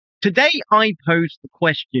Today, I pose the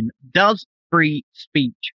question, does free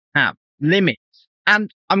speech have limits?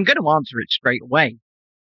 And I'm going to answer it straight away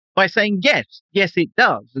by saying yes, it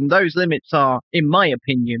does. And those limits are, in my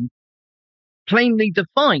opinion, plainly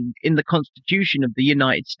defined in the Constitution of the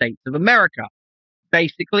United States of America,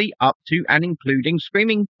 basically up to and including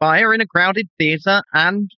screaming fire in a crowded theater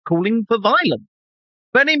and calling for violence.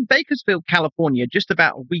 But in Bakersfield, California, just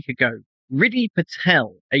about a week ago, Riddhi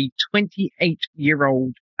Patel, a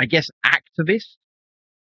 28-year-old, I guess, activist,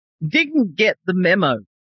 didn't get the memo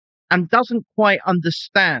and doesn't quite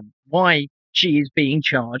understand why she is being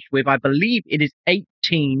charged with, I believe it is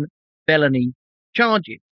 18 felony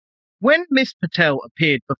charges. When Miss Patel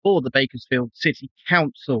appeared before the Bakersfield City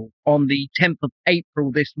Council on the 10th of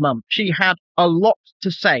April this month, she had a lot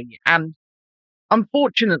to say. And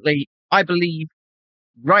unfortunately, I believe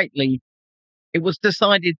rightly, it was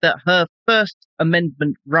decided that her First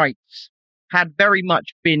Amendment rights had very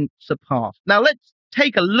much been surpassed. Now, let's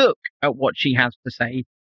take a look at what she has to say,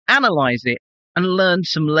 analyze it, and learn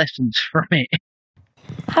some lessons from it.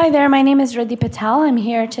 Hi there, my name is Riddhi Patel. I'm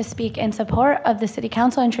here to speak in support of the City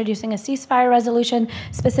Council introducing a ceasefire resolution,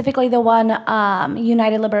 specifically the one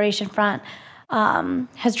United Liberation Front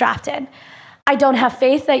has drafted. I don't have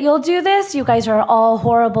faith that you'll do this. You guys are all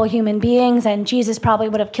horrible human beings, and Jesus probably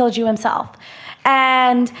would have killed you himself.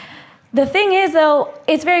 And the thing is, though,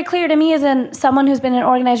 it's very clear to me as someone who's been an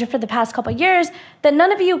organizer for the past couple of years that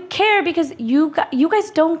none of you care because you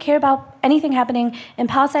guys don't care about anything happening in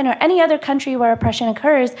Palestine or any other country where oppression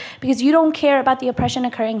occurs because you don't care about the oppression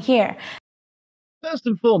occurring here. First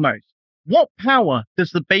and foremost, what power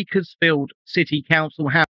does the Bakersfield City Council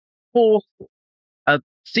have to force a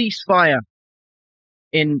ceasefire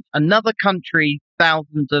in another country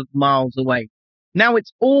thousands of miles away? Now,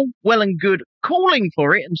 it's all well and good calling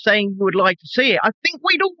for it and saying you would like to see it. I think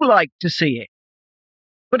we'd all like to see it.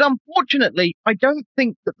 But unfortunately, I don't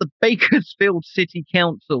think that the Bakersfield City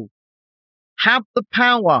Council have the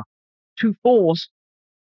power to force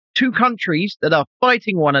two countries that are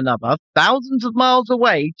fighting one another thousands of miles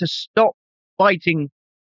away to stop fighting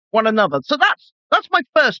one another. So that's my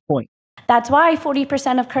first point. That's why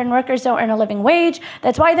 40% of current workers don't earn a living wage.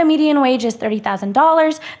 That's why the median wage is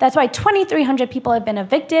 $30,000. That's why 2,300 people have been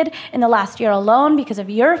evicted in the last year alone because of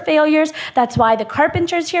your failures. That's why the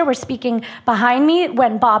carpenters here were speaking behind me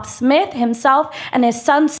when Bob Smith himself and his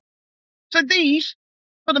son. So these,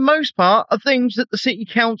 for the most part, are things that the City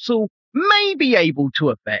Council may be able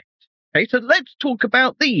to affect. Okay, so let's talk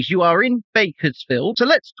about these. You are in Bakersfield, so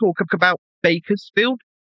let's talk about Bakersfield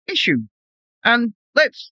issue. And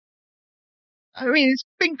it's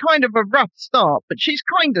been kind of a rough start, but she's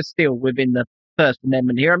kind of still within the First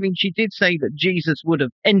Amendment here. I mean, she did say that Jesus would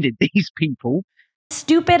have ended these people.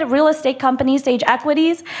 Stupid real estate company, Sage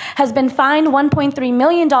Equities, has been fined $1.3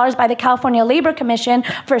 million by the California Labor Commission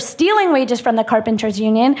for stealing wages from the Carpenters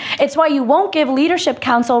Union. It's why you won't give Leadership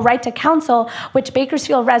Council right to counsel, which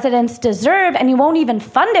Bakersfield residents deserve, and you won't even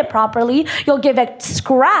fund it properly. You'll give it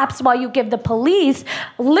scraps while you give the police,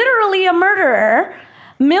 literally a murderer,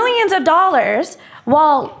 millions of dollars,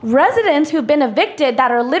 while residents who've been evicted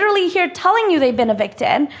that are literally here telling you they've been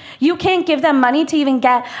evicted, you can't give them money to even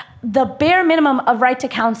get the bare minimum of right to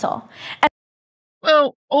counsel.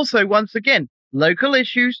 Well, also, once again, local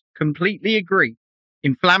issues, completely agree.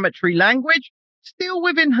 Inflammatory language, still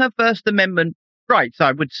within her First Amendment rights,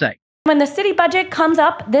 I would say. When the city budget comes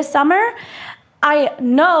up this summer, I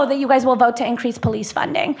know that you guys will vote to increase police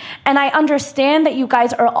funding. And I understand that you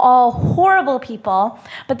guys are all horrible people.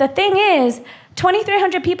 But the thing is,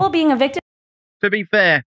 2,300 people being evicted. To be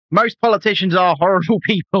fair, most politicians are horrible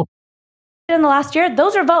people. In the last year,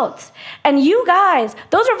 those are votes. And you guys,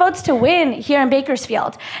 those are votes to win here in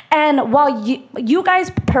Bakersfield. And while you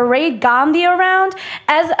guys parade Gandhi around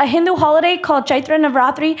as a Hindu holiday called Chaitra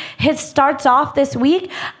Navratri, it starts off this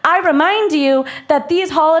week, I remind you that these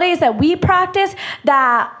holidays that we practice,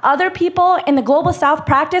 that other people in the global south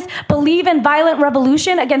practice, believe in violent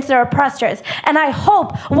revolution against their oppressors. And I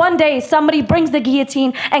hope one day somebody brings the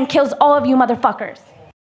guillotine and kills all of you motherfuckers.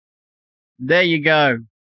 There you go.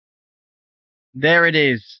 There it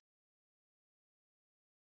is.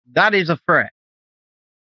 That is a threat.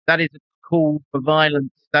 That is a call for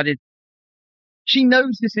violence. She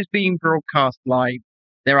knows this is being broadcast live.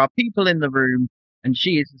 There are people in the room, and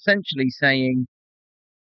she is essentially saying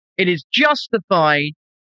it is justified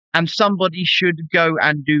and somebody should go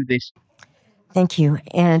and do this. Thank you.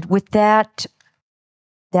 And with that,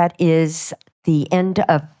 that is the end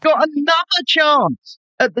of... Got another chance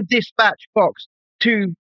at the dispatch box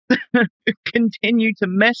to continue to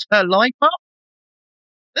mess her life up?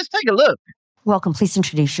 Let's take a look. Welcome. Please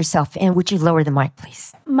introduce yourself. And would you lower the mic,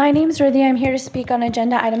 please? My name's Riddhi. I'm here to speak on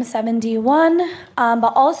agenda item 71,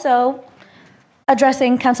 but also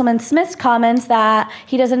addressing Councilman Smith's comments that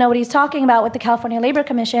he doesn't know what he's talking about with the California Labor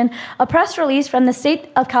Commission. A press release from the State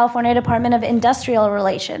of California Department of Industrial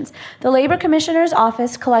Relations. The Labor Commissioner's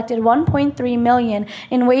office collected $1.3 million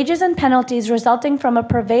in wages and penalties resulting from a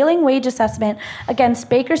prevailing wage assessment against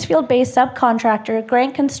Bakersfield-based subcontractor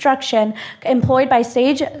Grant Construction, employed by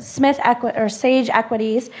Sage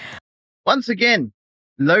Equities. Once again,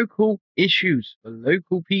 local issues for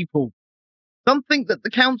local people. Something that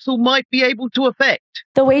the council might be able to affect.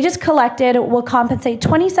 The wages collected will compensate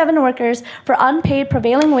 27 workers for unpaid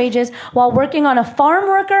prevailing wages while working on a farm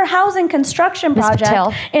worker housing construction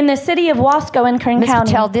project in the city of Wasco in Kern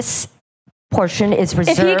County. Ms. Patel, this portion is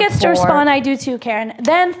reserved If he gets to respond, I do too, Karen.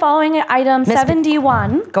 Then following item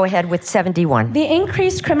 71. Go ahead with 71. The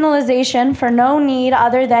increased criminalization for no need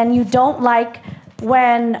other than you don't like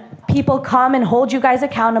when people come and hold you guys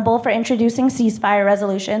accountable for introducing ceasefire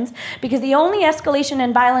resolutions, because the only escalation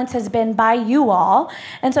in violence has been by you all.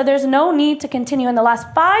 And so there's no need to continue. In the last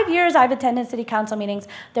 5 years I've attended city council meetings,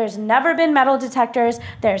 there's never been metal detectors,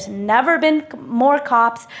 there's never been more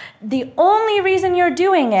cops. The only reason you're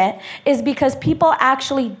doing it is because people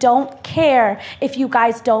actually don't care if you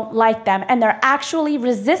guys don't like them, and they're actually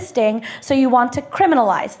resisting, so you want to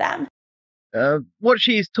criminalize them. What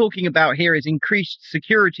she is talking about here is increased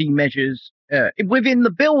security measures within the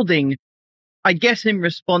building, I guess in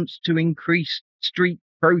response to increased street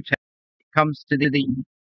protest. It comes to the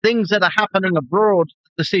things that are happening abroad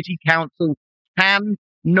that the city council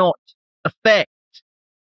cannot affect.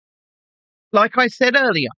 Like I said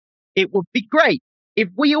earlier, it would be great if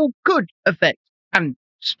we all could affect and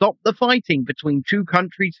stop the fighting between two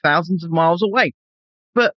countries thousands of miles away.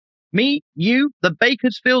 But me, you, the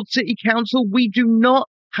Bakersfield City Council, we do not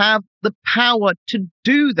have the power to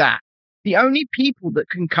do that. The only people that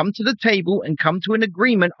can come to the table and come to an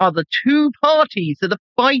agreement are the two parties that are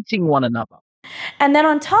fighting one another. And then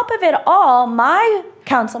on top of it all, my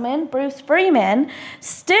councilman, Bruce Freeman,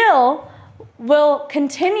 still will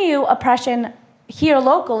continue oppression here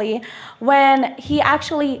locally when he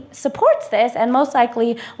actually supports this and most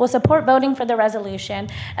likely will support voting for the resolution.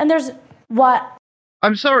 And there's what...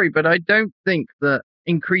 I'm sorry, but I don't think that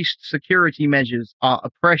increased security measures are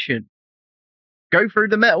oppression. Go through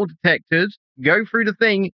the metal detectors, go through the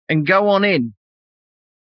thing, and go on in.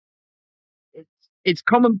 It's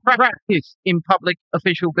common practice in public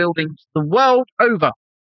official buildings the world over.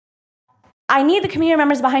 I need the community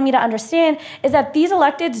members behind me to understand is that these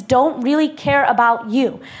electeds don't really care about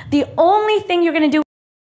you. The only thing you're going to do...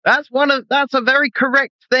 That's a very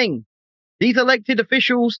correct thing. These elected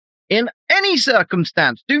officials, in any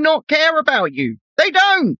circumstance, do not care about you. They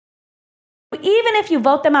don't. Even if you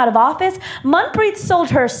vote them out of office, Manpreet sold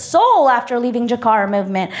her soul after leaving Jakar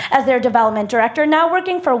Movement as their development director, now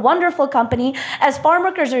working for a wonderful company as farm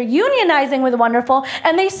workers are unionizing with Wonderful,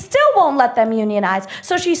 and they still won't let them unionize.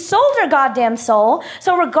 So she sold her goddamn soul.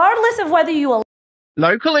 So regardless of whether you...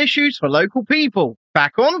 Local issues for local people.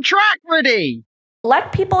 Back on track, Riddhi.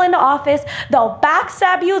 Elect people into office, they'll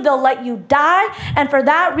backstab you, they'll let you die, and for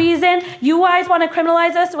that reason, you guys want to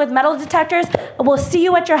criminalize us with metal detectors, we'll see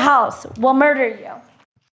you at your house. We'll murder you.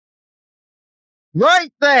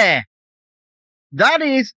 Right there. That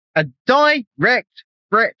is a direct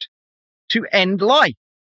threat to end life.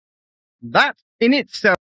 That in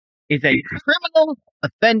itself is a criminal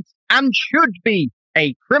offense and should be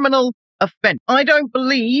a criminal offense. I don't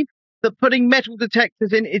believe that putting metal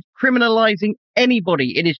detectors in is criminalizing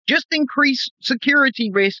anybody. It is just increased security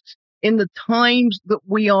risks in the times that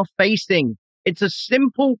we are facing. It's as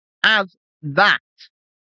simple as that.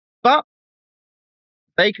 But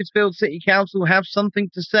Bakersfield City Council have something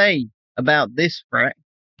to say about this threat.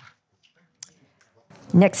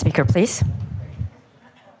 Next speaker, please.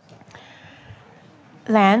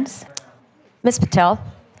 Lance? Ms. Patel,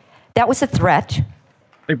 that was a threat.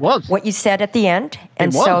 It was. What you said at the end.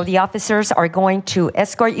 And so the officers are going to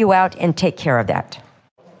escort you out and take care of that.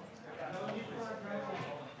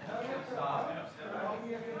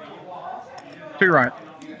 Too right.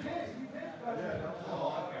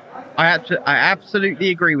 I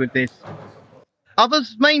absolutely agree with this.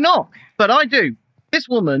 Others may not, but I do. This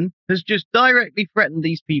woman has just directly threatened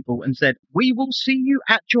these people and said, we will see you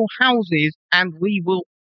at your houses and we will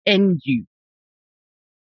end you.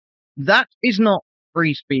 That is not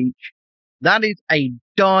free speech. That is a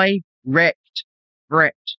direct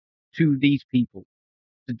threat to these people.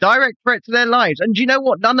 It's a direct threat to their lives. And do you know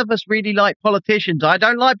what? None of us really like politicians. I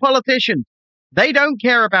don't like politicians. They don't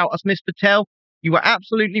care about us, Miss Patel. You were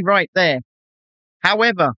absolutely right there.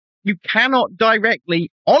 However, You cannot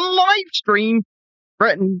directly, on live stream,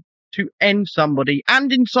 threaten to end somebody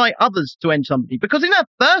and incite others to end somebody. Because in her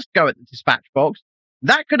first go at the dispatch box,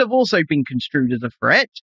 that could have also been construed as a threat.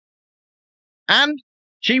 And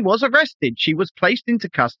she was arrested. She was placed into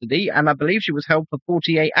custody, and I believe she was held for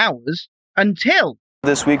 48 hours until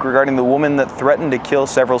this week regarding the woman that threatened to kill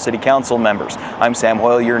several city council members. I'm Sam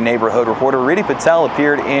Hoyle, your neighborhood reporter. Riddhi Patel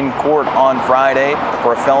appeared in court on Friday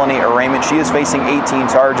for a felony arraignment. She is facing 18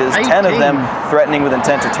 charges, 10 of them threatening with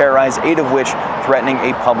intent to terrorize, 8 of which threatening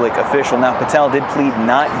a public official. Now, Patel did plead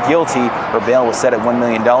not guilty. Her bail was set at $1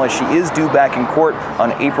 million. She is due back in court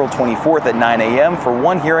on April 24th at 9 a.m. for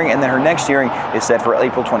one hearing, and then her next hearing is set for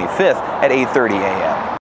April 25th at 8:30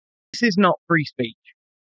 a.m. This is not free speech.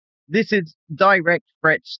 This is direct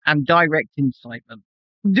threats and direct incitement.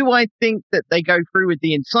 Do I think that they go through with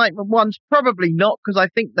the incitement ones? Probably not, because I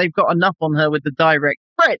think they've got enough on her with the direct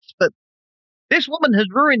threats. But this woman has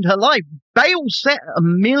ruined her life. Bail set at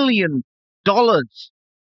 $1 million. $1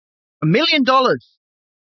 million.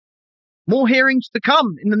 More hearings to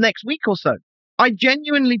come in the next week or so. I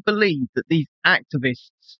genuinely believe that these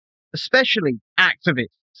activists, especially activists,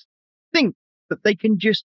 think that they can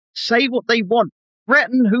just say what they want,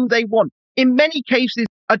 threaten who they want, in many cases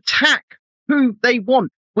attack who they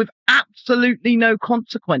want with absolutely no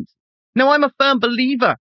consequence. Now, I'm a firm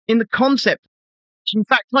believer in the concept. In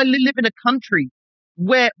fact, I live in a country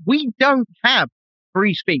where we don't have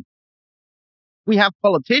free speech. We have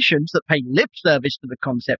politicians that pay lip service to the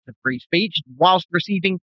concept of free speech whilst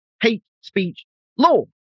receiving hate speech law.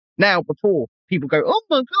 Now, before people go, oh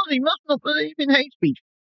my God, he must not believe in hate speech.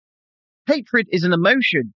 Hatred is an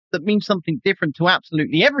emotion that means something different to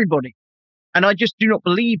absolutely everybody. And I just do not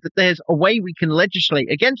believe that there's a way we can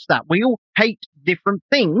legislate against that. We all hate different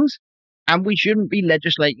things, and we shouldn't be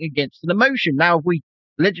legislating against an emotion. Now, if we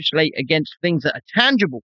legislate against things that are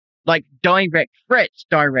tangible, like direct threats,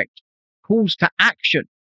 direct calls to action,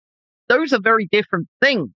 those are very different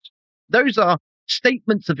things. Those are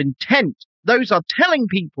statements of intent. Those are telling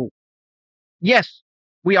people, yes,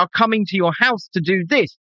 we are coming to your house to do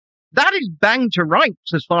this. That is bang to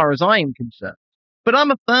rights as far as I am concerned. But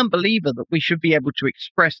I'm a firm believer that we should be able to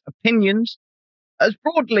express opinions as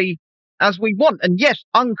broadly as we want. And yes,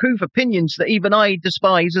 uncouth opinions that even I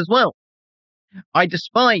despise as well. I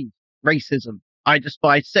despise racism. I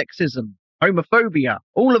despise sexism, homophobia,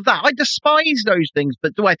 all of that. I despise those things.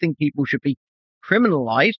 But do I think people should be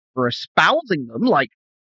criminalized for espousing them? Like,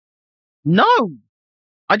 no.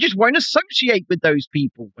 I just won't associate with those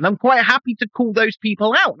people. And I'm quite happy to call those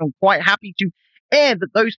people out. And I'm quite happy to air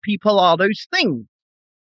that those people are those things.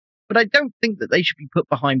 But I don't think that they should be put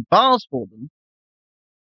behind bars for them.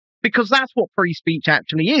 Because that's what free speech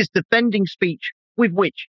actually is, defending speech with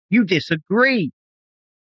which you disagree.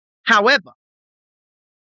 However,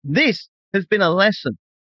 this has been a lesson,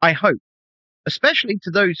 I hope, especially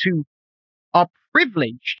to those who are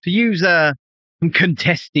privileged, to use a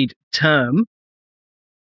contested term,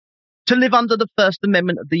 to live under the First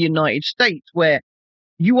Amendment of the United States, where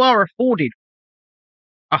you are afforded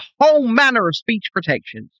a whole manner of speech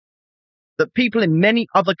protections that people in many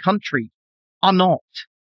other countries are not.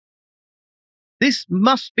 This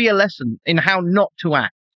must be a lesson in how not to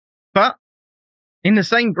act. But in the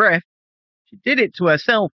same breath, she did it to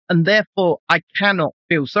herself, and therefore I cannot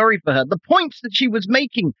feel sorry for her. The points that she was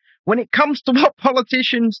making when it comes to what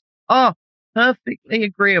politicians are perfectly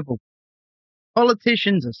agreeable.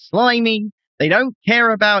 Politicians are slimy. They don't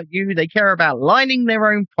care about you. They care about lining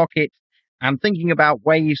their own pockets and thinking about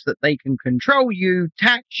ways that they can control you,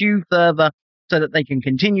 tax you further, so that they can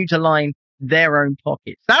continue to line their own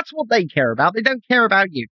pockets. That's what they care about. They don't care about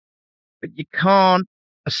you. But you can't,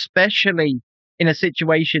 especially in a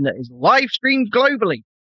situation that is live streamed globally,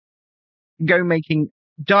 go making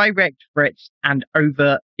direct threats and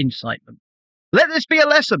overt incitement. Let this be a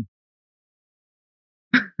lesson.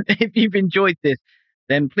 If you've enjoyed this,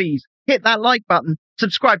 then please hit that like button,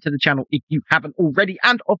 subscribe to the channel if you haven't already,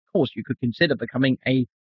 and of course you could consider becoming a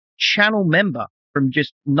channel member from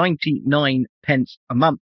just 99 pence a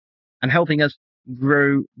month and helping us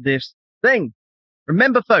grow this thing.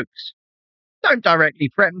 Remember, folks, don't directly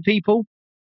threaten people.